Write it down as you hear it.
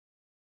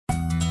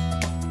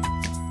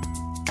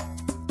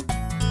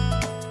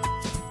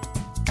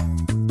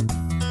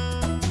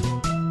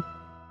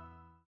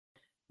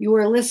You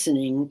are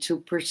listening to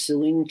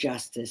Pursuing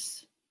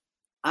Justice.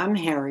 I'm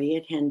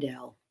Harriet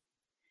Hendel.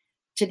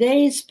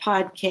 Today's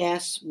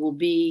podcast will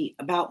be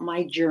about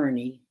my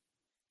journey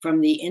from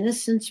the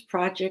Innocence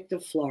Project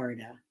of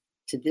Florida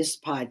to this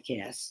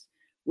podcast,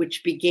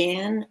 which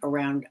began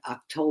around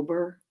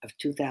October of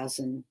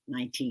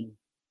 2019.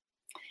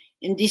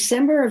 In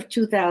December of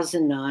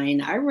 2009,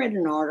 I read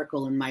an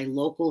article in my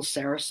local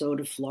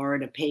Sarasota,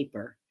 Florida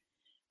paper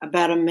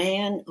about a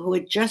man who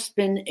had just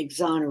been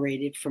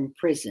exonerated from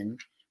prison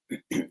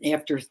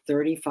after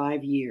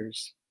 35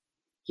 years.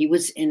 He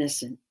was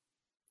innocent.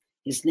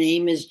 His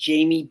name is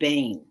Jamie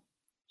Bain.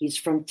 He's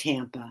from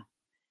Tampa.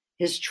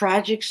 His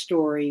tragic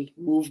story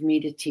moved me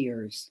to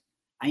tears.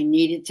 I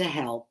needed to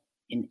help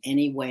in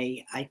any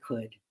way I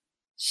could.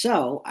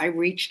 So I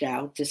reached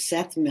out to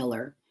Seth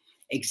Miller,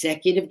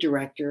 executive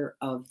director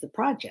of the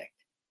project.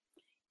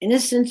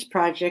 Innocence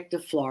Project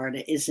of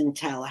Florida is in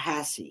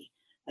Tallahassee,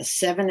 a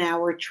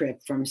 7-hour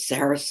trip from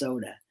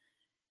Sarasota.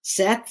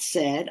 Seth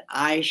said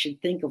I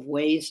should think of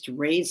ways to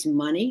raise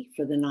money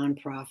for the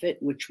nonprofit,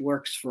 which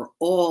works for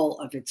all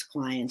of its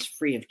clients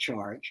free of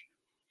charge,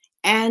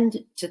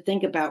 and to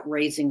think about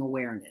raising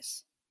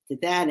awareness. To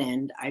that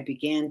end, I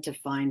began to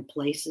find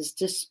places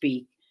to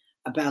speak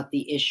about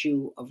the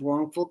issue of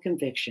wrongful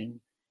conviction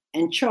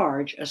and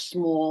charge a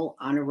small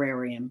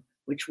honorarium,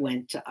 which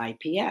went to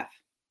IPF.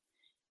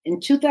 In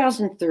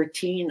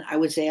 2013, I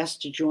was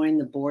asked to join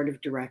the board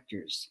of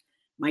directors.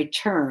 My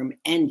term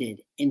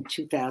ended in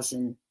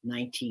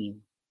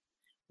 2019.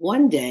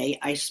 One day,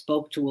 I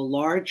spoke to a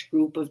large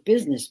group of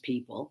business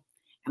people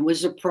and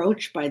was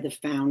approached by the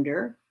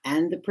founder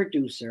and the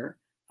producer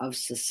of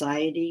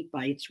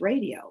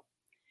Societybytesradio.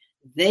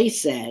 They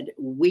said,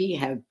 "We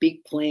have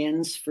big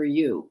plans for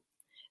you."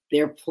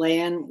 Their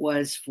plan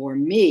was for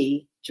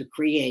me to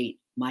create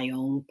my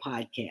own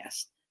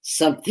podcast,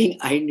 something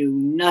I knew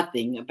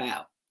nothing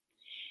about.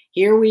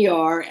 Here we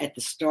are at the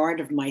start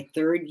of my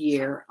 3rd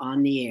year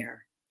on the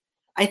air.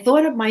 I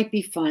thought it might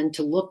be fun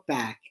to look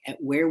back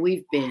at where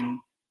we've been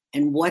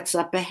and what's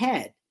up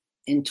ahead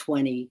in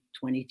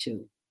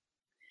 2022.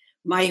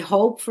 My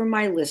hope for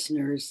my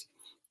listeners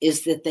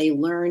is that they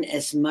learn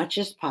as much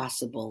as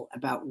possible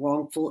about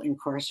wrongful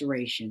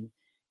incarceration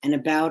and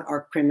about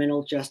our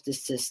criminal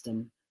justice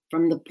system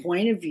from the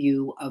point of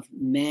view of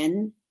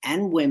men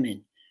and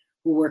women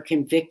who were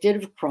convicted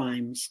of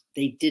crimes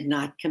they did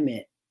not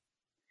commit,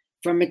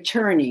 from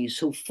attorneys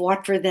who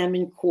fought for them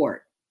in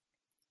court,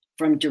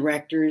 from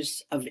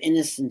directors of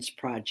innocence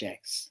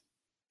projects,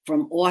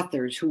 from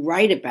authors who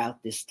write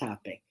about this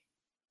topic,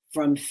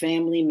 from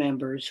family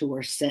members who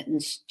are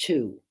sentenced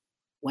to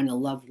when a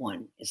loved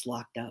one is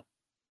locked up.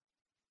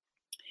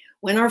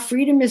 When our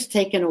freedom is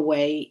taken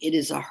away, it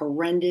is a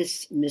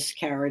horrendous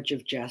miscarriage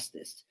of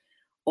justice.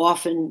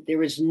 Often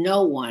there is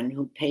no one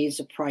who pays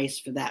a price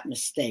for that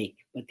mistake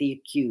but the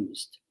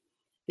accused.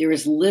 There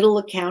is little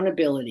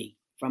accountability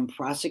from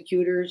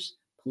prosecutors,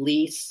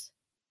 police,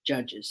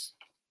 judges.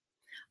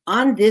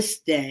 On this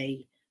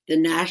day, the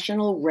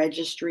National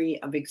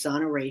Registry of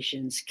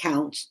Exonerations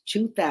counts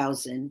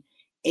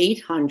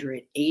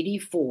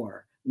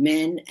 2,884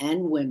 men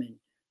and women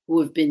who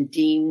have been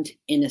deemed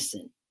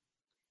innocent.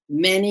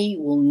 Many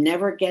will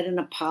never get an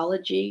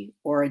apology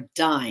or a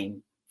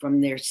dime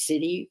from their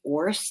city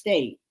or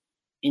state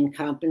in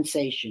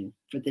compensation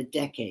for the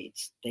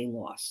decades they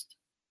lost.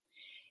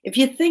 If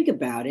you think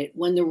about it,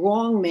 when the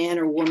wrong man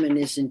or woman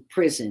is in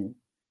prison,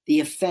 the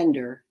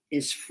offender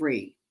is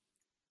free.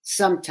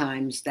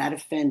 Sometimes that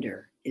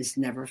offender is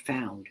never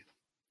found.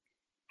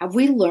 Have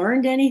we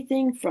learned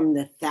anything from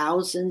the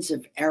thousands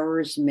of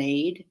errors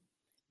made?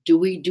 Do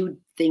we do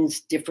things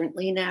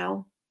differently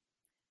now?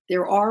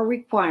 There are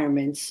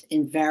requirements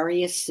in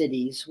various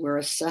cities where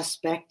a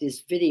suspect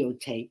is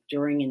videotaped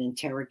during an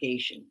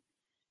interrogation.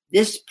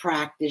 This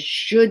practice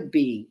should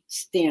be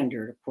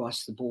standard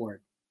across the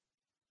board.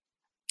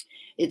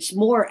 It's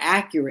more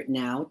accurate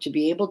now to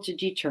be able to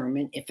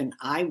determine if an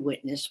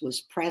eyewitness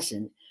was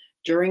present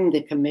during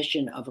the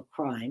commission of a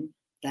crime,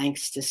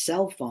 thanks to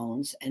cell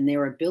phones and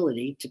their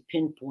ability to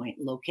pinpoint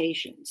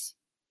locations.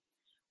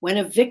 When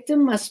a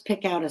victim must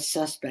pick out a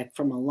suspect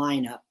from a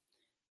lineup,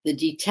 the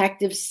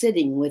detective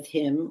sitting with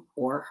him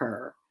or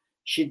her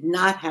should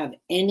not have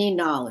any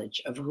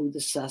knowledge of who the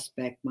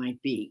suspect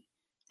might be,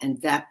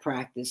 and that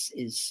practice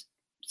is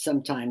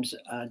sometimes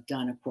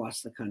done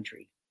across the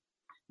country.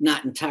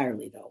 Not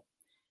entirely, though.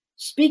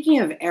 Speaking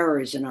of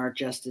errors in our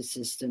justice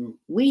system,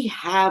 we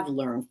have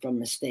learned from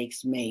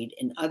mistakes made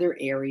in other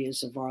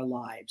areas of our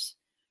lives.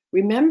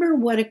 Remember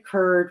what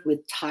occurred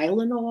with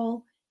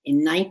Tylenol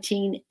in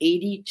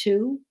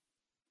 1982?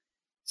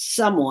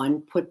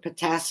 Someone put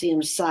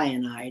potassium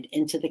cyanide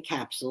into the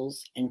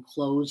capsules and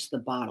closed the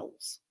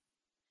bottles.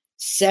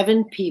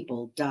 7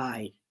 people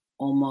died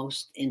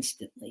almost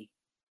instantly.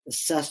 The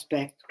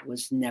suspect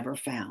was never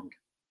found.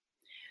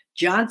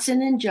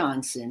 Johnson &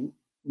 Johnson,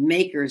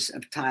 makers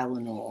of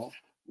Tylenol,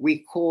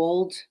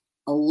 recalled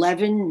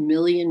 11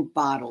 million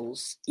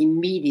bottles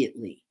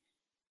immediately.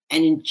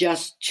 And in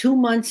just 2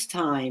 months'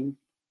 time,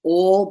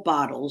 all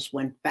bottles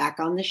went back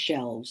on the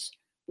shelves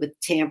with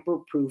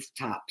tamper-proof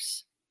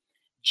tops.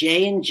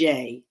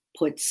 J&J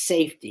puts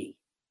safety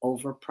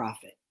over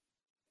profit.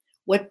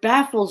 What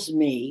baffles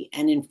me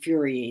and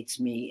infuriates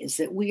me is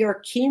that we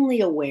are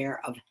keenly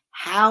aware of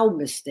how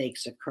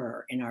mistakes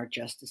occur in our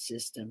justice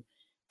system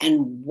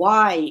and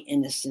why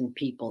innocent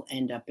people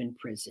end up in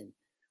prison.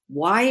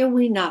 Why are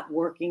we not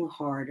working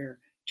harder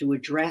to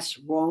address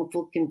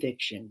wrongful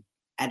conviction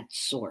at its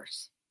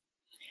source?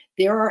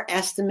 There are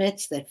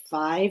estimates that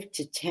 5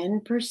 to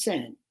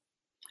 10%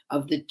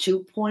 of the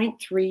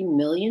 2.3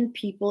 million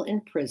people in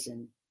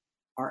prison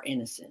are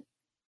innocent.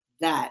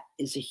 That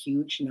is a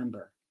huge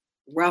number,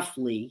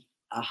 roughly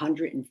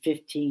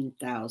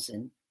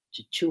 115,000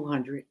 to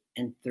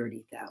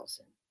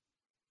 230,000.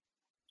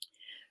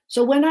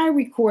 So when I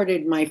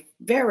recorded my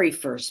very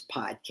first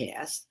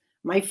podcast,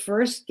 my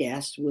first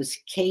guest was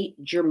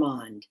Kate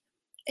Germond,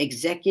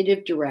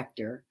 Executive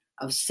Director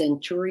of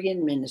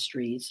Centurion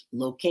Ministries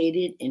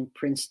located in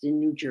Princeton,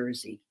 New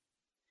Jersey.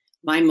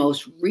 My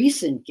most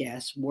recent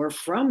guests were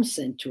from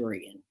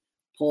Centurion,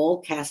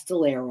 Paul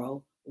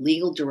Castellero,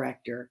 Legal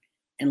Director,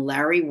 and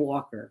Larry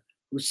Walker,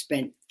 who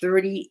spent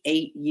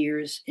 38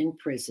 years in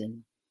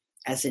prison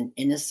as an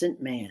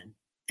innocent man,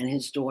 and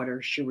his daughter,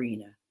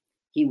 Sharina.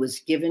 He was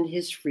given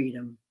his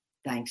freedom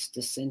thanks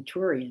to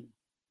Centurion.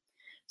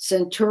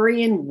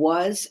 Centurion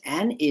was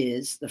and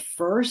is the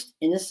first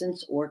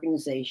innocence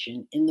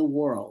organization in the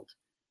world,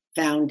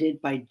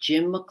 founded by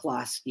Jim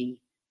McCloskey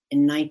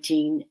in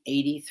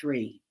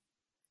 1983.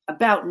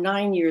 About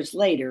 9 years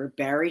later,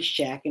 Barry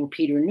Scheck and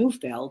Peter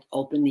Neufeld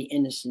opened the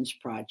Innocence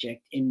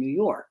Project in New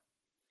York.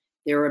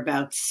 There are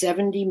about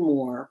 70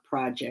 more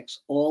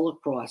projects all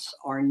across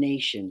our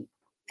nation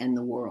and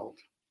the world.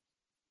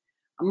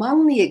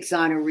 Among the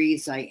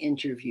exonerees I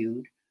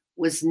interviewed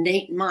was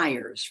Nate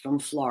Myers from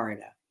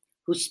Florida,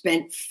 who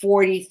spent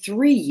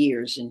 43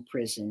 years in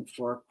prison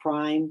for a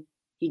crime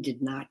he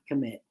did not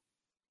commit.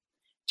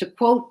 To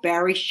quote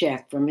Barry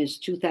Scheck from his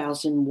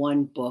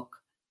 2001 book,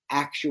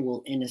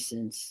 Actual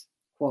Innocence,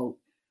 quote,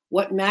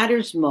 "What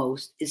matters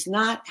most is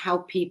not how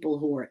people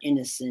who are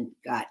innocent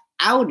got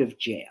out of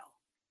jail,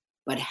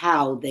 but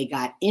how they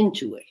got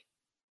into it."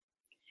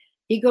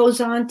 He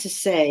goes on to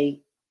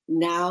say,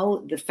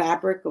 now the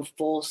fabric of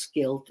false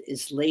guilt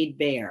is laid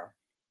bare,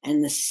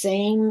 and the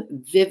same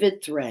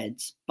vivid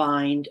threads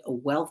bind a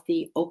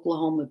wealthy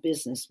Oklahoma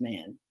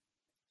businessman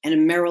and a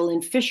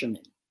Maryland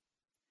fisherman.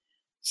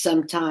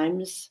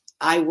 Sometimes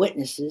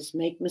eyewitnesses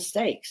make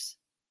mistakes.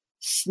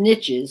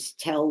 Snitches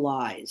tell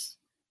lies.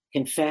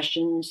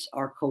 Confessions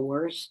are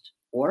coerced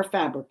or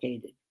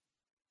fabricated.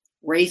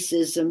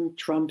 Racism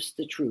trumps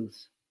the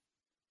truth.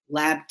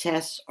 Lab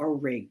tests are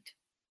rigged.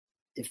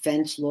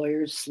 Defense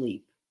lawyers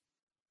sleep.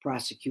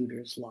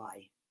 Prosecutors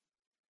lie.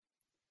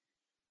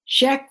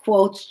 Scheck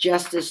quotes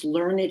Justice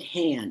Learned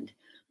Hand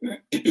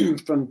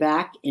from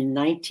back in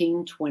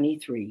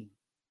 1923.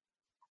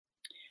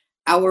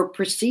 "Our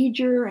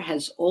procedure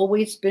has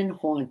always been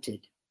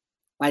haunted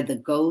by the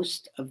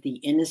ghost of the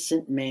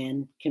innocent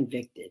man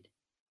convicted.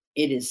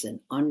 It is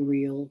an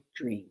unreal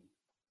dream."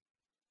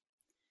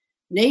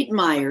 Nate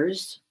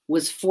Myers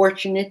was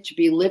fortunate to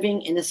be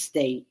living in a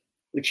state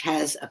which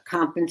has a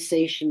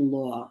compensation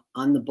law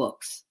on the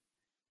books,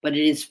 but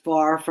it is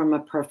far from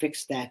a perfect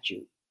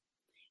statute.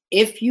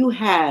 If you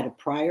had a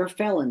prior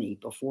felony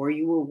before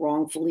you were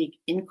wrongfully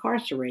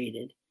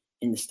incarcerated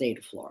in the state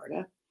of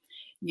Florida,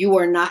 you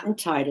are not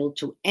entitled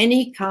to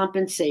any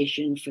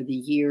compensation for the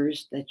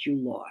years that you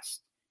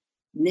lost.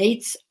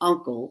 Nate's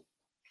uncle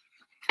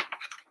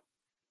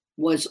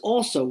was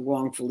also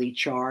wrongfully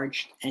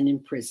charged and in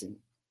prison,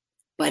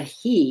 but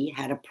he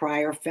had a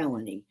prior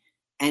felony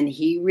and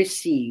he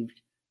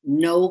received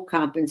no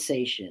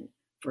compensation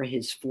for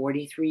his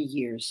 43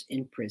 years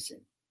in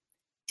prison.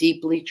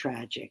 Deeply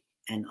tragic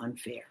and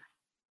unfair.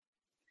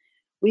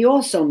 We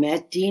also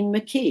met Dean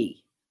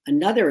McKee,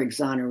 another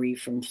exoneree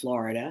from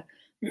Florida,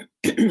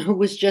 who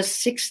was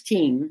just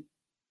 16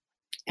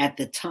 at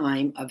the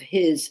time of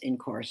his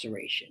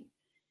incarceration.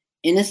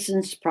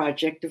 Innocence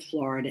Project of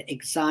Florida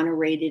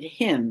exonerated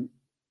him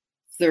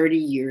 30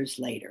 years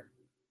later.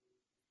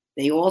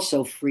 They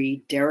also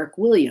freed Derek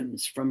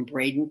Williams from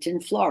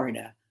Bradenton,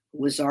 Florida, who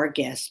was our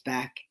guest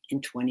back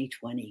in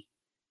 2020.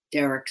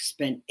 Derek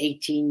spent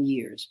 18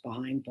 years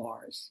behind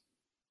bars.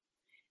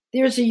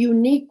 There's a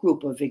unique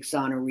group of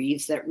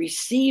exonerees that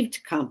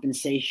received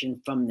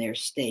compensation from their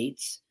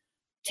states,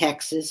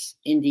 Texas,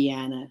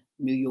 Indiana,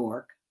 New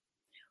York,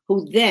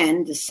 who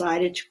then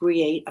decided to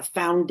create a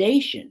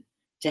foundation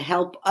to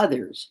help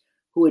others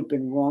who had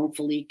been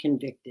wrongfully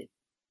convicted.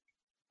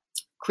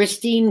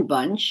 Christine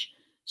Bunch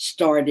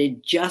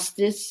started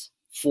Justice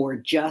for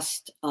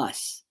Just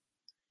Us.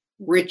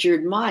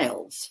 Richard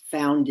Miles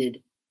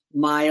founded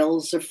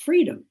Miles of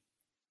Freedom,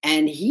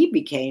 and he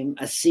became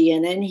a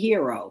CNN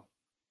hero.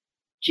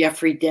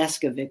 Jeffrey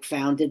Deskovic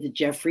founded the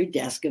Jeffrey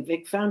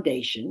Deskovic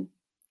Foundation.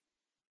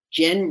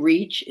 Jen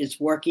Reach is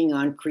working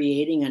on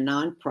creating a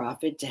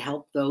nonprofit to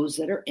help those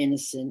that are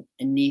innocent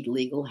and need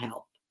legal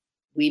help.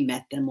 We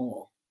met them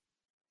all.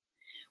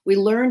 We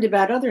learned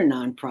about other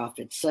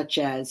nonprofits such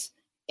as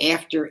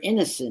After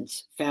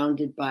Innocence,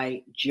 founded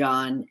by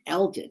John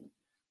Eldon,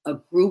 a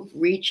group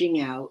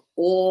reaching out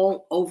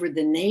all over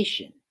the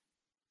nation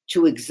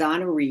to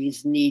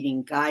exonerees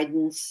needing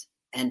guidance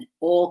and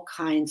all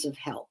kinds of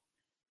help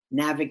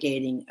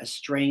navigating a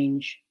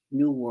strange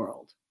new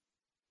world.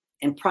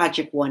 And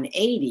Project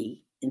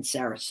 180 in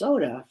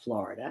Sarasota,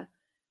 Florida,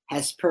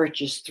 has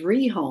purchased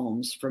 3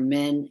 homes for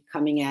men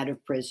coming out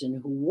of prison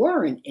who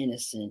weren't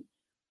innocent,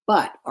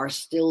 but are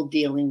still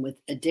dealing with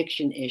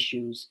addiction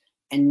issues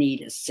and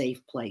need a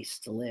safe place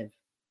to live.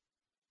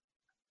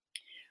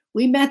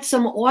 We met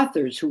some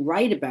authors who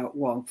write about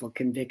wrongful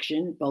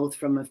conviction, both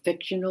from a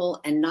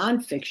fictional and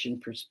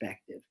nonfiction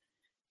perspective.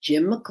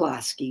 Jim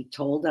McCloskey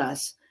told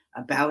us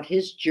about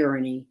his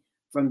journey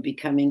from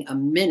becoming a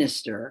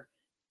minister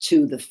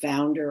to the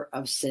founder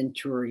of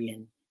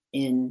Centurion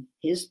in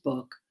his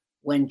book,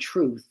 When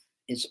Truth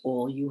is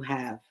All You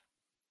Have.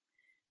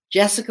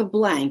 Jessica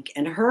Blank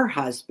and her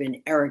husband,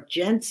 Eric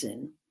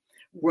Jensen,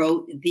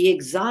 wrote The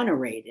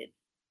Exonerated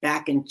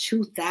back in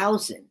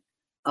 2000,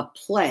 a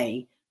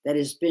play that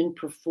has been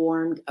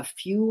performed a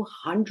few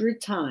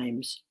hundred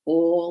times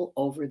all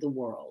over the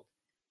world.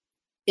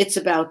 It's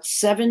about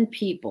 7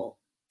 people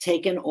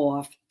taken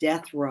off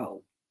death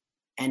row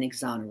and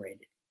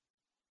exonerated.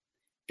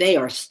 They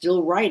are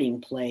still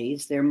writing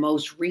plays, their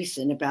most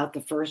recent about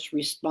the first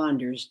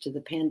responders to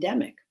the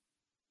pandemic.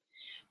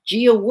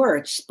 Gia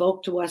Wirtz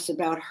spoke to us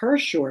about her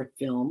short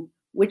film,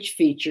 which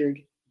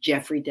featured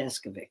Jeffrey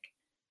Deskovic.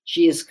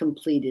 She has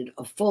completed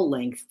a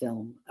full-length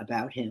film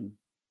about him.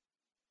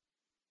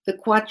 The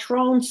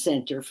Quattrone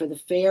Center for the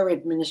Fair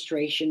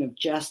Administration of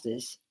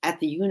Justice at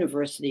the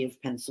University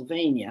of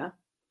Pennsylvania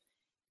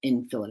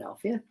in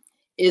Philadelphia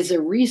is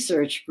a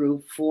research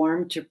group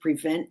formed to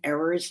prevent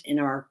errors in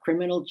our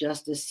criminal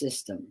justice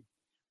system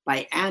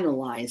by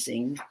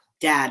analyzing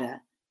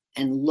data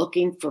and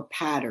looking for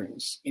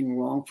patterns in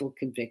wrongful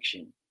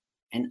conviction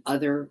and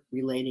other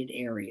related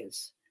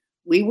areas.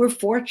 We were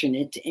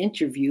fortunate to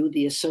interview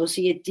the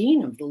associate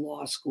dean of the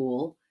law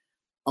school,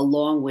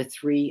 along with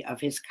 3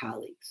 of his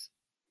colleagues.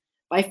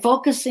 By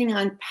focusing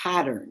on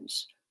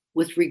patterns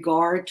with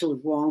regard to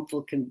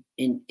wrongful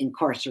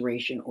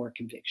incarceration or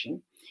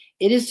conviction,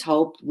 it is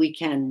hoped we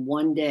can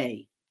one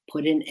day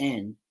put an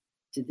end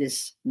to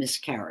this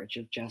miscarriage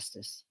of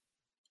justice.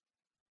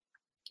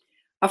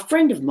 A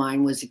friend of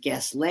mine was a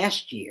guest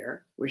last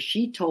year where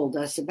she told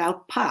us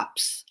about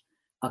POPS,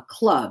 a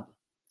club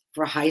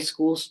for high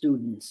school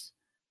students.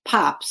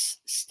 POPS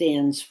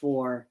stands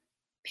for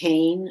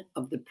Pain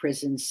of the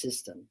Prison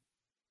System.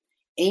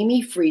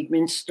 Amy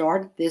Friedman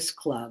started this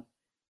club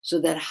so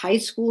that high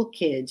school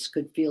kids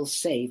could feel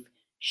safe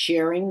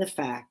sharing the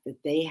fact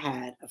that they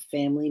had a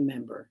family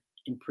member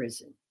in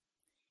prison.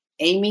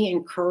 Amy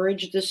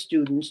encouraged the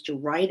students to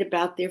write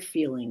about their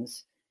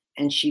feelings,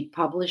 and she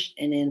published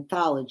an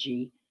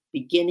anthology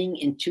beginning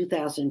in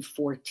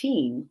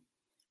 2014,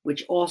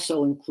 which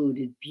also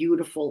included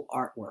beautiful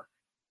artwork.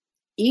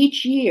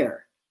 Each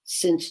year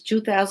since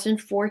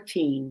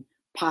 2014,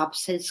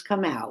 POPS has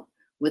come out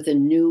with a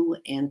new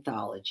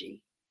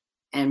anthology.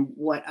 And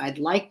what I'd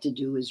like to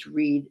do is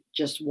read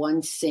just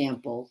one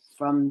sample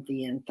from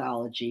the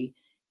anthology.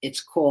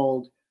 It's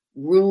called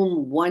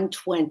Room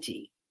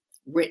 120,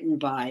 written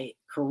by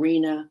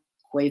Karina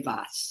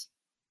Cuevas.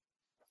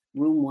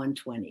 Room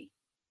 120.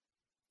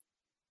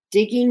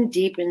 Digging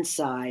deep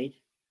inside,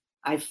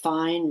 I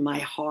find my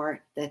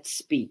heart that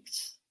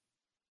speaks,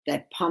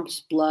 that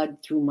pumps blood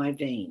through my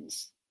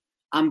veins.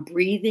 I'm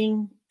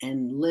breathing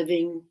and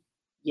living,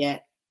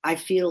 yet I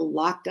feel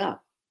locked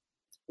up,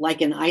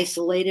 like an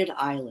isolated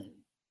island.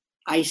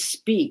 I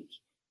speak,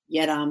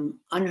 yet I'm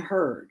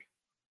unheard.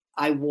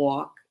 I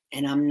walk,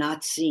 and I'm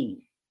not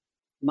seen.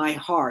 My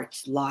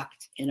heart's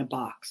locked in a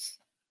box.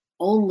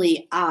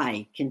 Only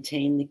I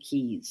contain the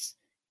keys,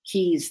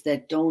 keys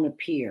that don't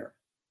appear.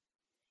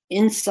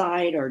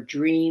 Inside are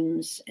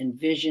dreams and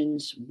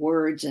visions,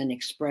 words and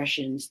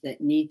expressions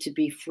that need to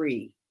be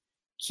free,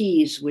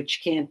 keys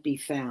which can't be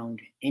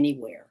found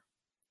anywhere.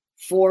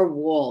 4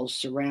 walls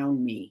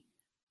surround me.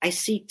 I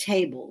see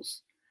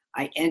tables.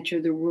 I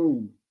enter the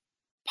room.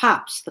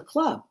 POPS, the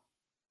club.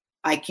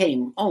 I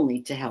came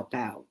only to help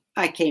out.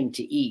 I came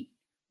to eat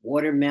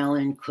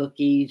watermelon,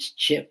 cookies,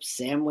 chips,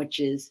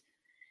 sandwiches.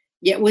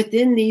 Yet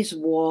within these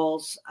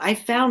walls, I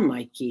found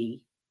my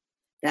key.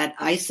 That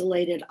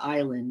isolated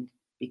island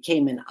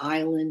became an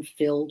island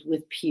filled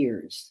with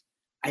peers.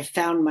 I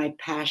found my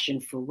passion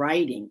for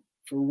writing,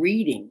 for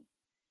reading,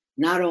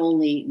 not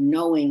only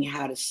knowing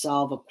how to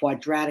solve a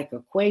quadratic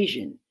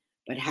equation,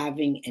 but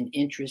having an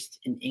interest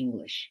in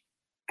English.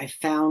 I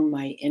found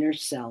my inner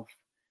self,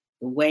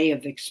 the way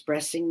of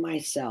expressing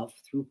myself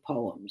through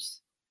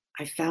poems.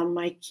 I found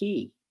my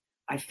key.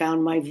 I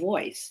found my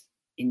voice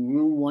in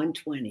Room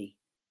 120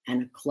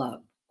 and a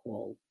club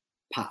called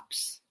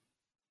POPS.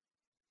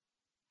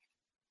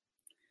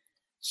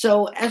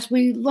 So as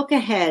we look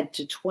ahead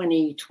to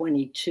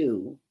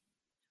 2022,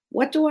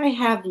 what do I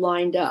have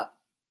lined up?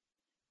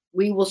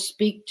 We will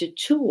speak to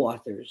 2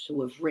 authors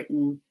who have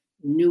written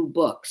new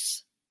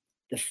books.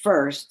 The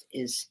first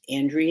is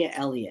Andrea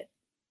Elliott.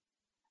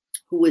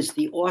 who is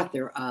the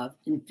author of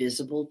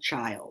Invisible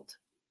Child.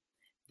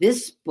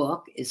 This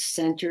book is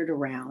centered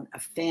around a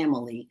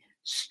family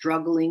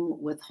struggling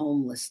with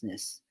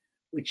homelessness,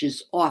 which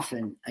is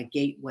often a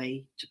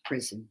gateway to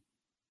prison.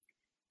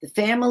 The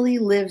family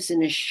lives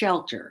in a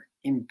shelter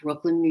in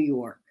Brooklyn, New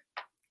York.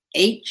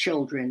 8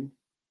 children,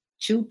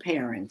 2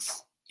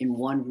 parents in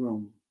one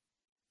room.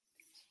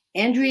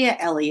 Andrea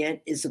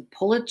Elliott is a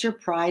Pulitzer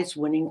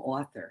Prize-winning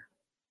author.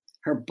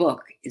 Her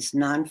book is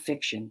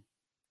nonfiction.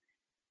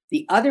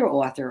 The other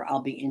author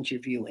I'll be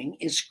interviewing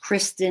is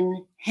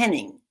Kristen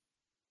Henning,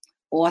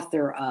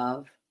 author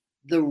of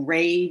The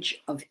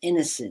Rage of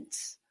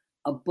Innocence,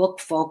 a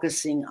book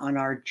focusing on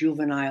our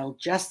juvenile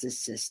justice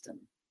system.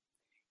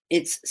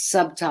 Its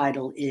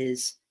subtitle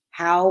is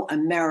How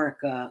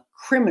America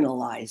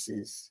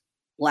Criminalizes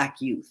Black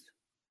Youth.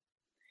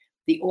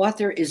 The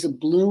author is a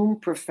Bloom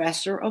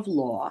Professor of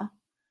Law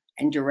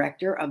and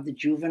director of the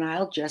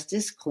Juvenile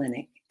Justice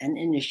Clinic and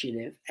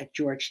Initiative at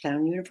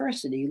Georgetown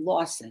University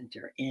Law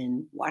Center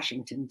in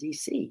Washington,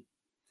 D.C.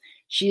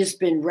 She has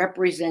been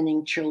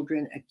representing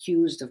children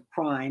accused of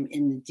crime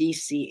in the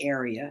D.C.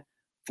 area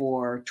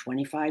for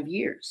 25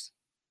 years.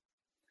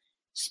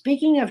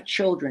 Speaking of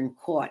children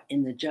caught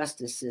in the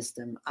justice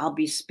system, I'll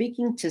be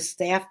speaking to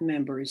staff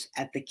members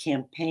at the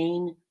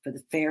Campaign for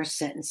the Fair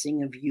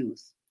Sentencing of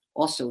Youth,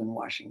 also in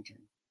Washington.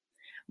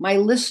 My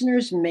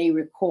listeners may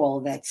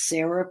recall that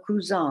Sarah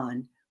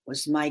Cruzan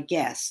was my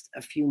guest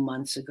a few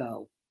months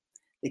ago.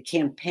 The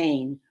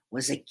campaign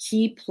was a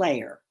key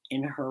player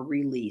in her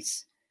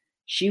release.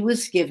 She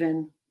was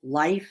given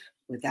life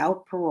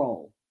without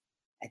parole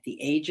at the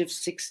age of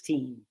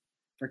 16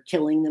 for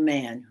killing the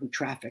man who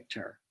trafficked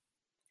her.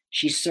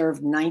 She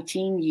served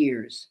 19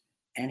 years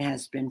and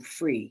has been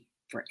free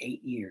for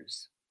 8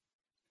 years.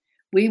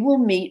 We will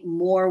meet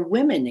more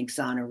women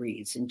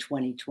exonerees in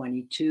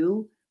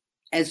 2022,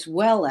 as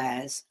well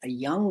as a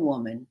young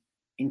woman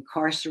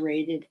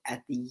incarcerated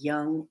at the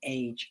young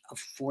age of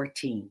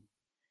 14,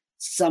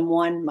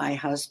 someone my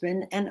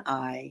husband and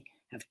I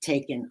have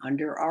taken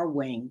under our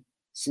wing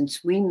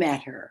since we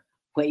met her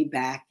way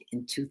back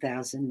in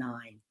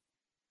 2009.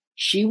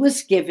 She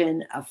was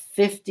given a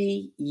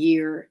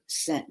 50-year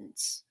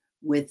sentence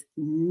with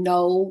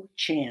no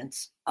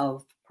chance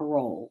of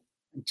parole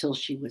until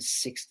she was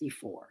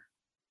 64.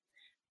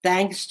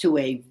 Thanks to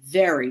a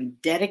very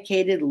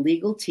dedicated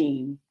legal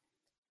team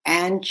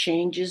and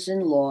changes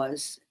in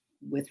laws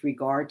with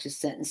regard to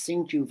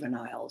sentencing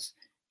juveniles,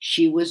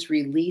 she was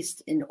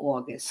released in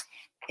August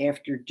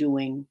after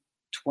doing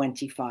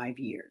 25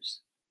 years.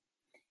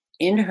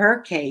 In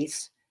her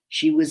case,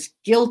 she was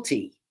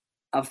guilty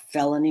of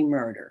felony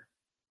murder.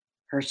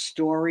 Her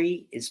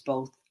story is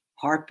both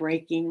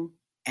heartbreaking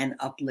and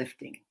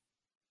uplifting.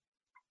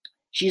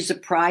 She's a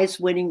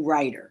prize-winning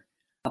writer,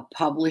 a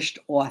published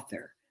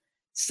author,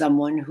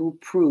 someone who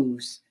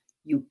proves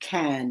you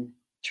can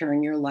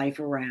turn your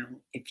life around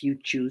if you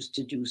choose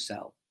to do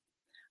so.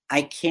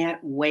 I can't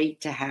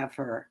wait to have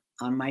her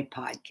on my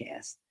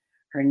podcast.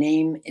 Her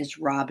name is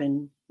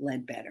Robin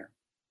Ledbetter.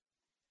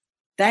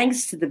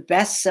 Thanks to the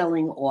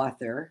best-selling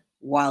author,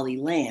 Wally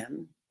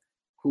Lamb,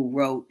 who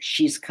wrote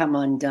She's Come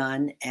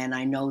Undone and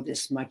I Know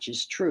This Much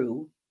Is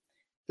True,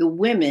 the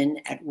women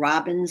at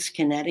Robin's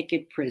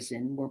Connecticut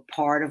prison were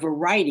part of a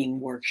writing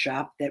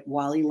workshop that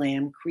Wally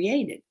Lamb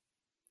created.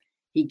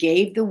 He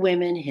gave the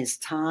women his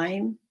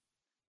time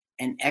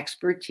and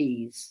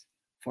expertise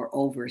for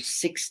over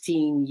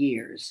 16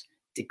 years,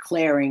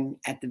 declaring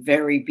at the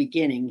very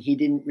beginning he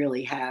didn't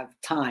really have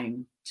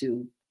time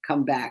to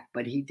come back,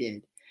 but he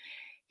did.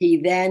 He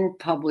then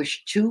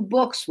published 2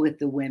 books with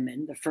the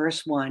women. The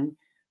first one,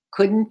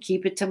 Couldn't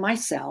Keep It to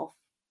Myself,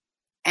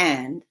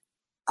 and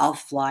I'll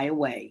Fly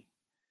Away.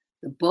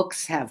 The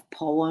books have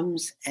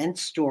poems and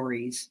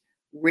stories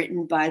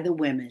written by the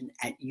women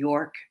at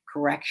York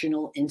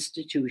Correctional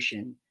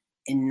Institution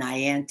in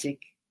Niantic,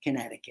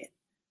 Connecticut.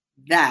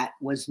 That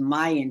was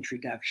my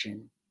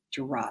introduction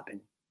to Robin.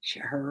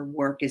 Her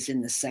work is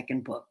in the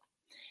second book.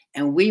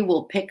 And we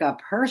will pick up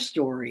her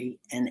story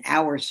and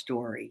our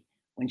story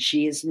when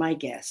she is my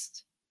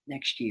guest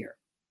next year.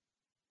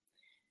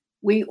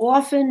 We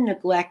often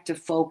neglect to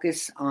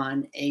focus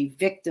on a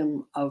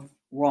victim of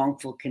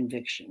wrongful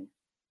conviction.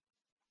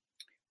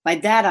 By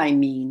that I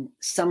mean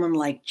someone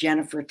like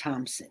Jennifer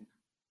Thompson.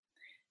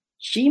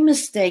 She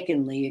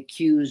mistakenly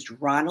accused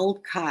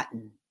Ronald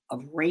Cotton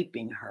of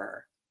raping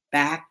her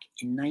back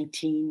in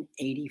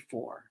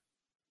 1984.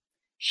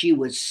 She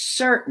was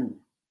certain,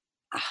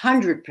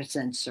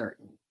 100%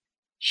 certain,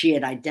 she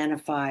had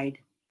identified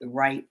the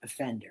right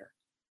offender,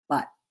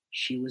 but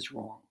she was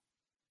wrong.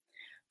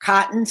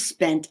 Cotton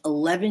spent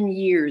 11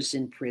 years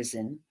in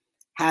prison,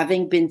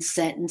 having been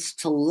sentenced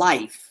to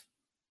life.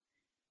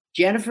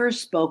 Jennifer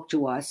spoke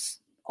to us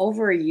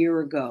over a year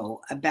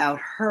ago about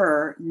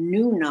her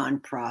new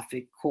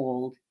nonprofit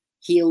called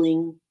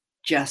Healing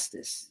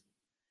Justice.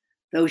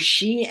 Though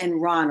she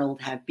and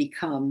Ronald have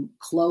become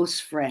close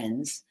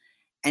friends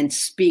and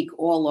speak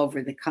all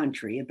over the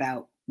country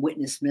about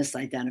witness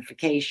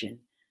misidentification,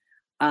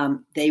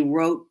 they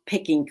wrote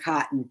Picking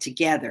Cotton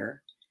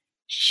together.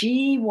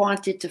 She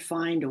wanted to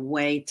find a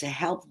way to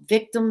help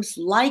victims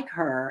like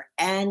her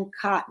and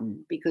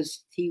Cotton,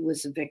 because he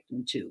was a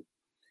victim too,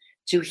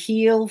 to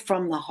heal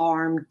from the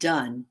harm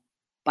done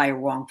by a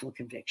wrongful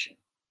conviction.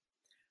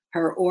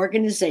 Her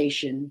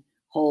organization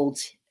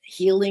holds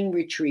healing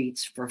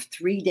retreats for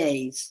 3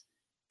 days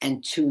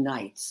and 2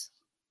 nights.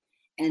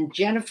 And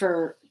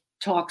Jennifer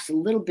talks a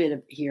little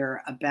bit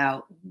here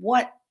about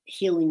what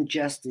healing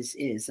justice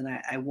is, and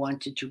I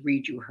wanted to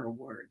read you her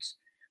words.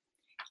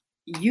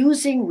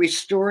 Using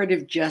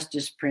restorative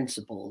justice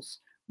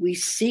principles, we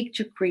seek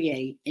to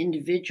create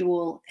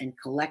individual and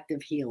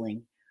collective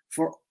healing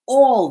for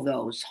all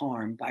those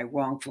harmed by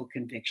wrongful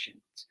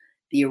convictions,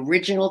 the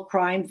original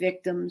crime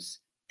victims,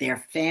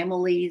 their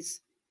families,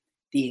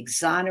 the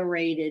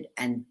exonerated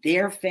and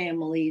their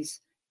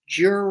families,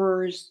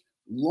 jurors,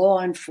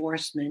 law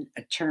enforcement,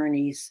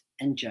 attorneys,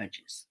 and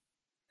judges.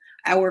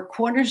 Our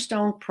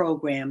cornerstone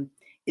program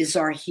is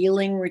our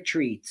healing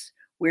retreats,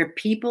 where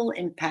people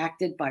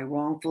impacted by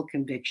wrongful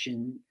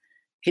conviction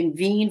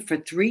convene for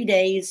 3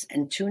 days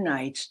and 2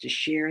 nights to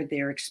share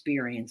their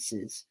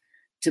experiences,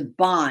 to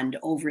bond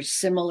over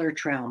similar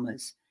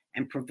traumas,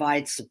 and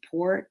provide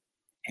support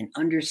and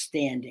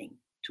understanding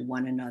to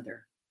one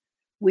another.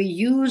 We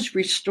use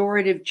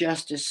restorative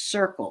justice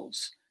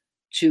circles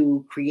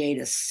to create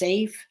a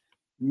safe,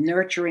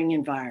 nurturing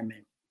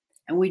environment.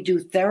 And we do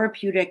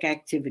therapeutic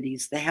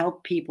activities to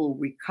help people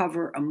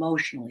recover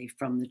emotionally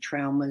from the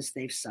traumas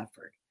they've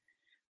suffered.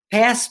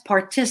 Past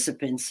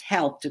participants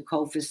help to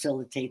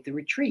co-facilitate the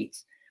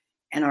retreats,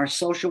 and our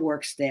social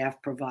work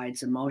staff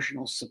provides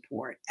emotional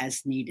support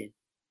as needed.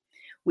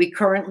 We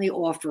currently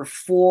offer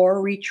 4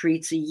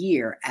 retreats a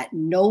year at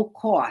no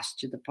cost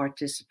to the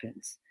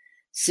participants.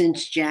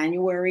 Since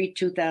January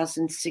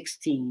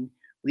 2016,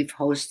 we've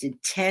hosted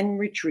 10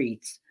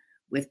 retreats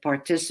with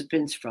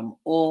participants from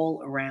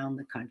all around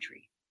the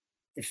country.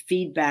 The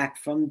feedback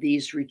from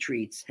these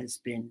retreats has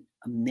been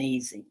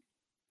amazing.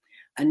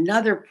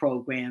 Another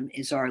program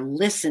is our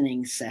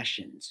listening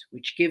sessions,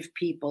 which give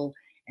people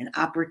an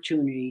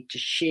opportunity to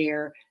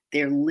share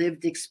their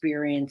lived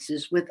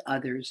experiences with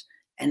others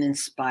and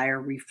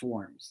inspire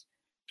reforms.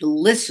 The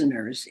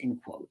listeners, in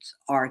quotes,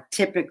 are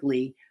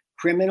typically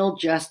criminal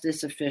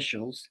justice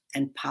officials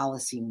and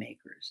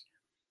policymakers.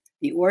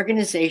 The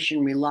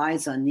organization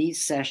relies on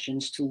these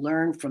sessions to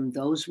learn from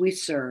those we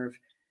serve,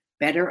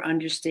 better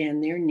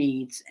understand their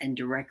needs, and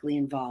directly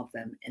involve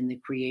them in the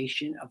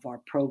creation of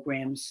our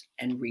programs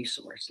and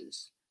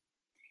resources.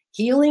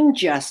 Healing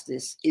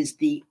Justice is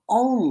the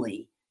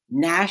only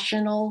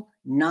national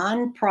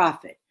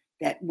nonprofit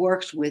that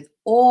works with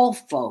all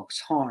folks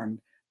harmed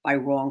by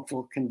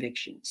wrongful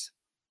convictions.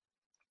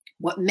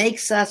 What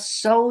makes us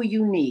so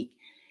unique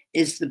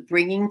is the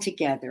bringing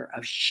together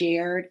of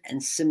shared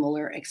and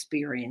similar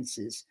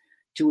experiences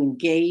to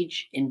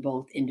engage in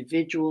both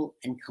individual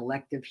and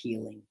collective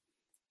healing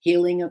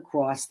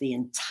across the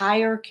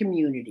entire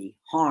community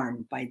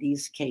harmed by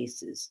these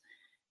cases,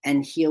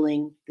 and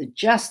healing the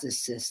justice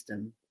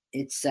system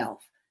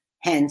itself,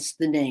 hence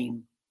the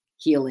name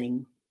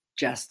Healing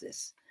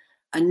Justice.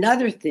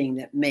 Another thing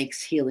that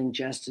makes Healing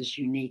Justice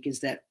unique is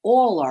that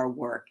all our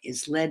work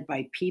is led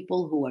by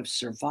people who have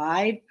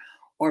survived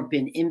or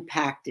been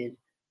impacted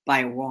by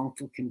a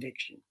wrongful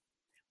conviction.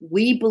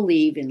 We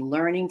believe in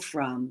learning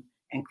from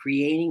and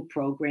creating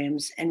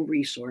programs and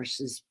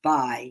resources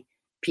by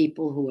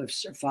people who have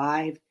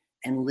survived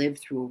and lived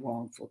through a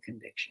wrongful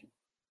conviction.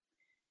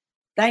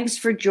 Thanks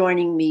for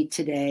joining me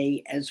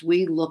today as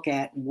we look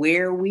at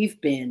where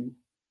we've been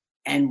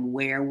and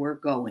where we're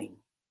going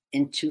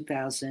in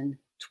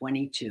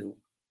 2022.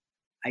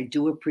 I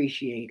do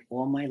appreciate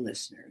all my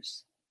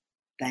listeners.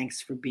 Thanks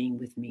for being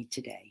with me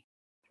today.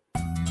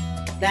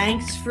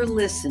 Thanks for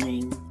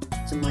listening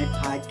to my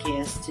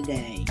podcast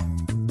today.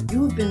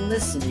 You have been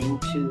listening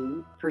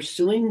to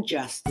Pursuing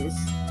Justice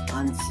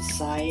on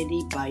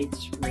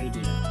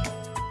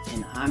Societybytesradio,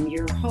 and I'm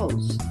your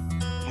host,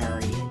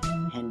 Harriet.